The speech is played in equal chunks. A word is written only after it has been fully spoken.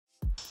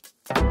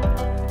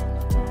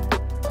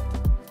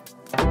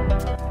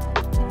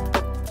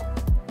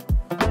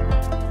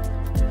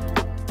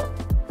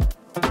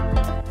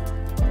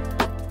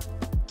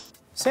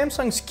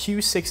Samsung's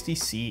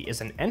Q60C is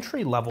an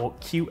entry-level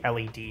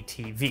QLED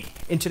TV.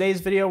 In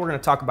today's video, we're going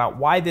to talk about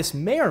why this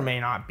may or may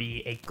not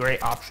be a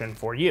great option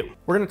for you.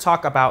 We're going to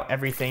talk about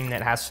everything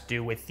that has to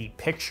do with the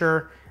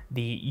picture,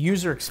 the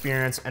user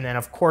experience, and then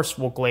of course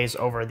we'll glaze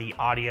over the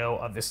audio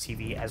of this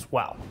TV as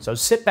well. So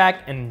sit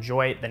back and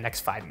enjoy the next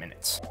 5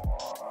 minutes.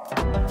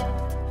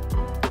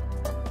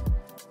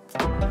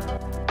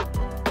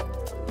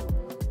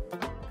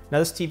 Now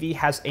this TV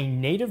has a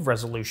native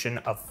resolution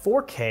of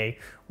 4K,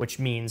 which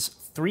means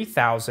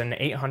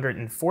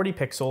 3,840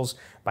 pixels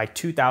by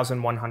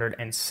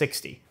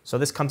 2,160. So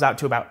this comes out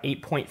to about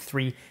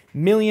 8.3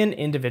 million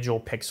individual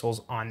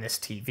pixels on this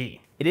TV.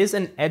 It is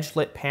an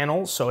edge-lit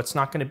panel, so it's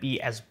not going to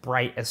be as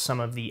bright as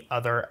some of the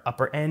other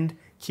upper-end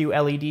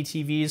QLED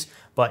TVs,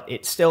 but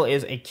it still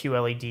is a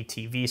QLED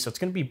TV, so it's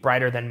going to be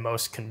brighter than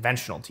most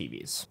conventional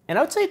TVs. And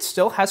I would say it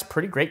still has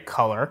pretty great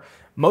color,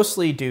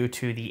 mostly due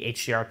to the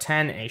HDR10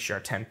 and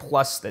HDR10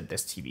 Plus that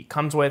this TV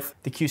comes with.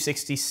 The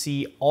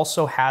Q60C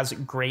also has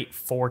great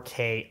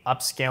 4K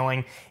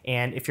upscaling,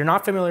 and if you're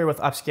not familiar with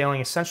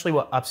upscaling, essentially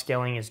what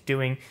upscaling is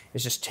doing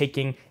is just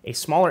taking a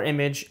smaller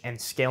image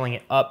and scaling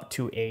it up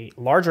to a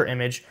larger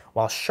image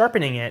while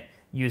sharpening it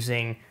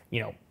using,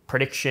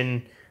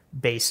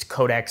 prediction-based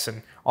codecs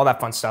and all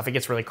that fun stuff. It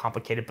gets really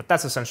complicated, but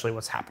that's essentially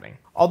what's happening.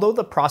 Although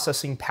the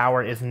processing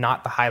power is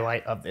not the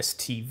highlight of this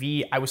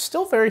TV, I was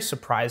still very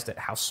surprised at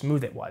how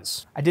smooth it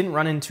was. I didn't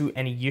run into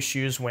any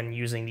issues when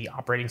using the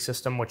operating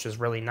system, which is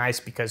really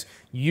nice because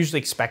you usually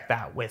expect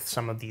that with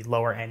some of the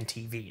lower end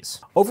TVs.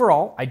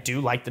 Overall, I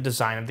do like the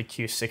design of the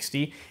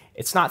Q60.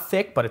 It's not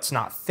thick, but it's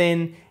not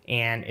thin,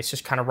 and it's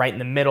just kind of right in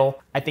the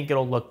middle. I think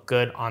it'll look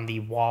good on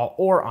the wall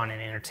or on an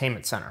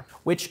entertainment center.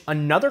 Which,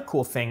 another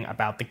cool thing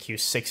about the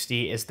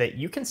Q60 is that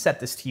you can set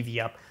this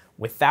TV up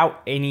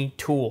without any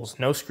tools,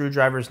 no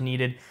screwdrivers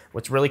needed.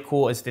 What's really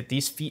cool is that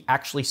these feet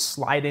actually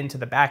slide into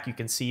the back. You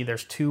can see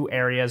there's two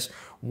areas,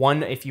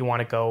 one if you want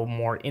to go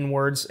more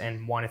inwards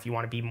and one if you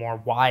want to be more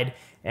wide.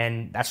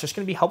 And that's just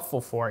going to be helpful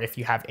for if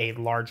you have a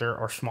larger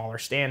or smaller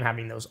stand,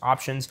 having those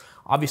options.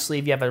 Obviously,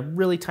 if you have a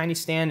really tiny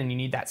stand and you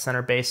need that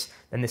center base,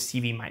 then this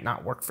TV might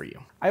not work for you.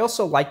 I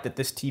also like that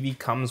this TV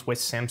comes with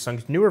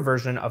Samsung's newer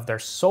version of their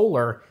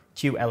solar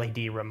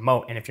QLED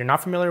remote. And if you're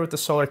not familiar with the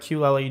solar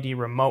QLED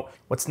remote,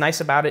 what's nice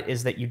about it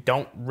is that you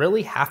don't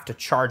really have to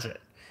charge it.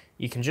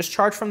 You can just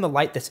charge from the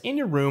light that's in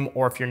your room,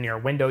 or if you're near a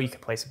window, you can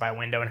place it by a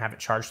window and have it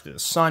charged through the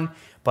sun,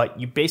 but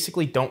you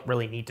basically don't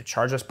really need to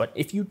charge this. But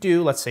if you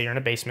do, let's say you're in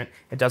a basement,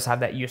 it does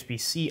have that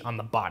USB-C on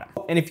the bottom.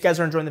 And if you guys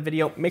are enjoying the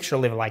video, make sure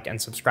to leave a like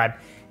and subscribe.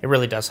 It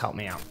really does help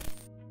me out.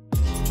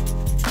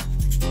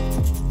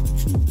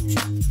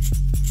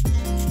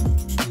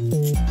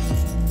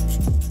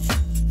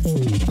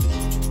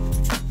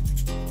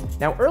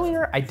 Now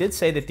earlier, I did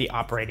say that the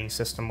operating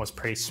system was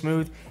pretty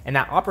smooth, and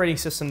that operating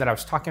system that I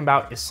was talking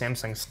about is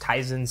Samsung's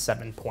Tizen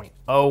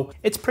 7.0.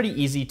 It's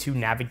pretty easy to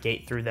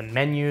navigate through the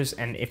menus,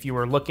 and if you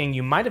were looking,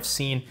 you might have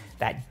seen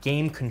that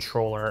game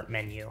controller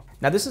menu.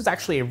 Now this is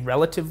actually a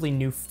relatively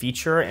new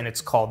feature, and it's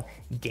called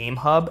Game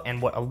Hub,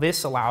 and what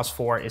this allows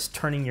for is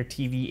turning your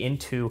TV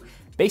into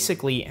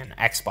basically an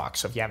Xbox.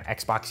 So if you have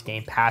Xbox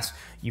Game Pass,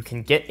 you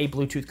can get a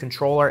Bluetooth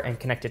controller and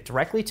connect it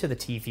directly to the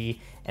TV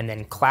and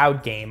then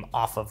cloud game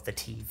off of the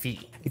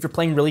TV. If you're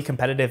playing really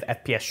competitive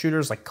FPS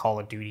shooters like Call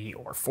of Duty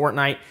or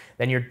Fortnite,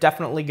 then you're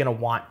definitely gonna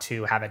want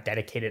to have a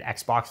dedicated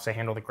Xbox to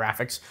handle the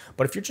graphics.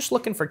 But if you're just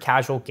looking for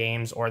casual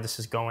games, or this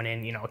is going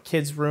in, a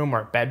kid's room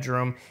or a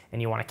bedroom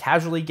and you want to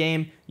casually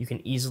game, you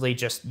can easily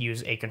just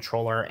use a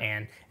controller,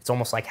 and it's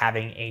almost like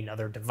having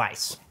another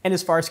device. And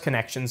as far as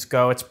connections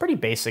go, it's pretty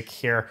basic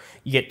here.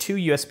 You get two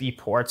USB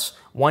ports,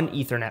 one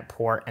Ethernet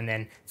port, and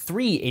then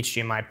 3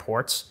 HDMI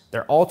ports.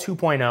 They're all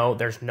 2.0.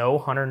 There's no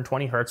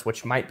 120 Hertz,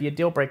 which might be a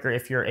deal breaker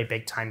if you're a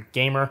big time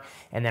gamer.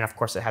 And then of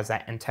course it has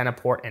that antenna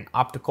port and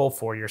optical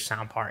for your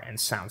sound part and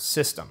sound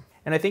system.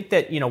 And I think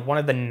that, one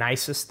of the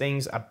nicest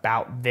things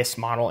about this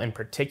model in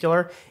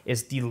particular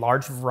is the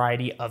large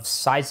variety of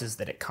sizes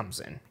that it comes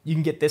in. You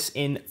can get this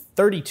in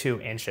 32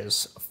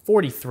 inches,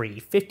 43,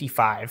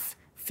 55,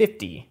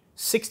 50,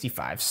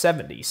 65,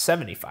 70,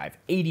 75,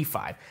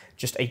 85,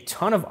 just a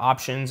ton of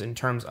options in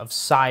terms of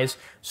size.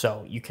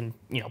 So you can,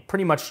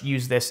 pretty much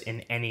use this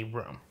in any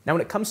room. Now,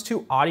 when it comes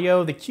to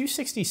audio, the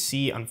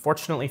Q60C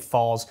unfortunately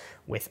falls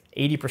with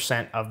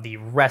 80% of the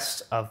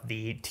rest of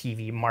the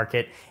TV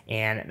market.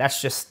 And that's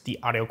just, the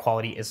audio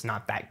quality is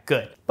not that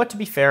good. But to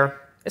be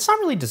fair, it's not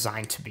really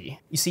designed to be.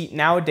 You see,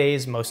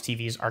 nowadays, most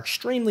TVs are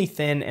extremely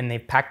thin and they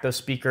pack those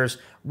speakers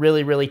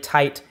really, really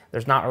tight.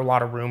 There's not a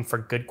lot of room for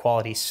good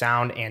quality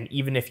sound, and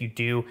even if you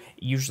do,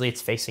 usually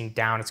it's facing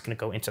down. It's gonna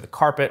go into the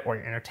carpet or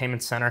your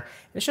entertainment center.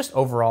 It's just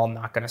overall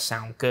not gonna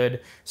sound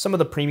good. Some of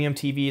the premium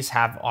TVs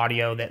have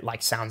audio that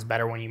like sounds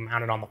better when you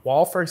mount it on the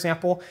wall, for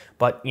example,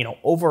 but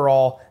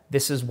overall,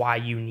 this is why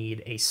you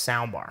need a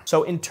soundbar.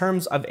 So in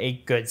terms of a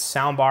good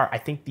soundbar, I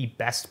think the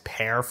best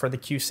pair for the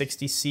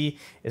Q60C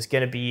is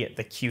gonna be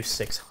the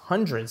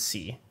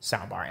Q600C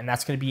soundbar, and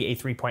that's gonna be a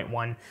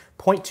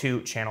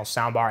 3.1.2 channel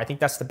soundbar. I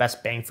think that's the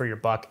best bang for your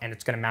buck, and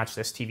it's gonna match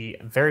this TV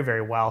very,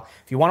 very well.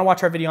 If you wanna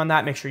watch our video on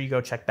that, make sure you go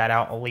check that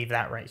out. I'll leave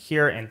that right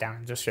here and down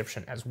in the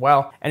description as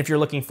well. And if you're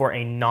looking for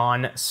a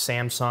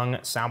non-Samsung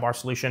soundbar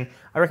solution,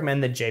 I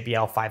recommend the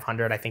JBL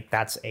 500. I think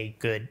that's a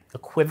good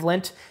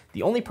equivalent.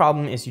 The only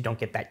problem is you don't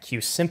get that Q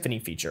Symphony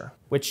feature,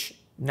 which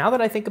now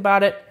that I think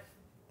about it,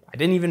 I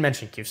didn't even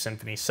mention Q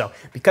Symphony. So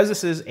because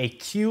this is a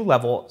Q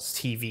level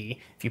TV,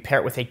 if you pair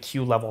it with a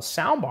Q level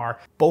soundbar,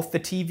 both the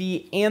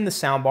TV and the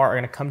soundbar are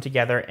gonna come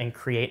together and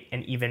create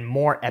an even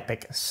more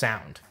epic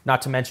sound.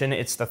 Not to mention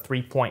it's the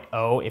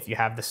 3.0 if you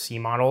have the C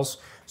models.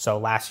 So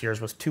last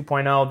year's was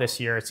 2.0, this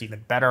year it's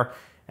even better.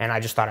 And I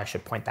just thought I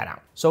should point that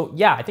out. So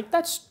yeah, I think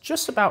that's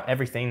just about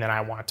everything that I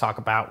want to talk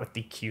about with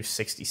the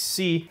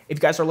Q60C. If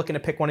you guys are looking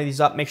to pick one of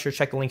these up, make sure to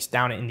check the links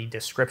down in the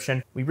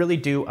description. We really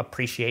do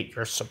appreciate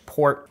your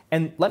support.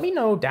 And let me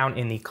know down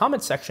in the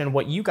comment section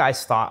what you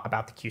guys thought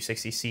about the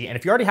Q60C. And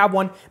if you already have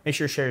one, make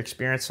sure to share your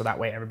experience so that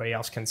way everybody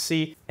else can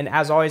see. And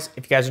as always,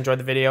 if you guys enjoyed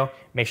the video,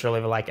 make sure to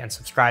leave a like and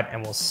subscribe,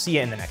 and we'll see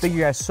you in the next one. Thank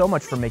you guys so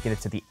much for making it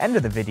to the end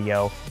of the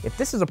video. If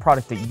this is a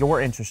product that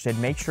you're interested,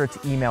 make sure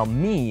to email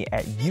me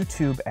at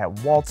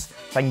youtube@waltz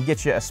so I can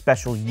get you a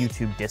special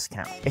YouTube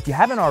discount. If you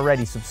haven't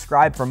already,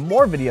 subscribe for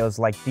more videos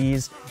like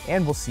these,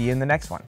 and we'll see you in the next one.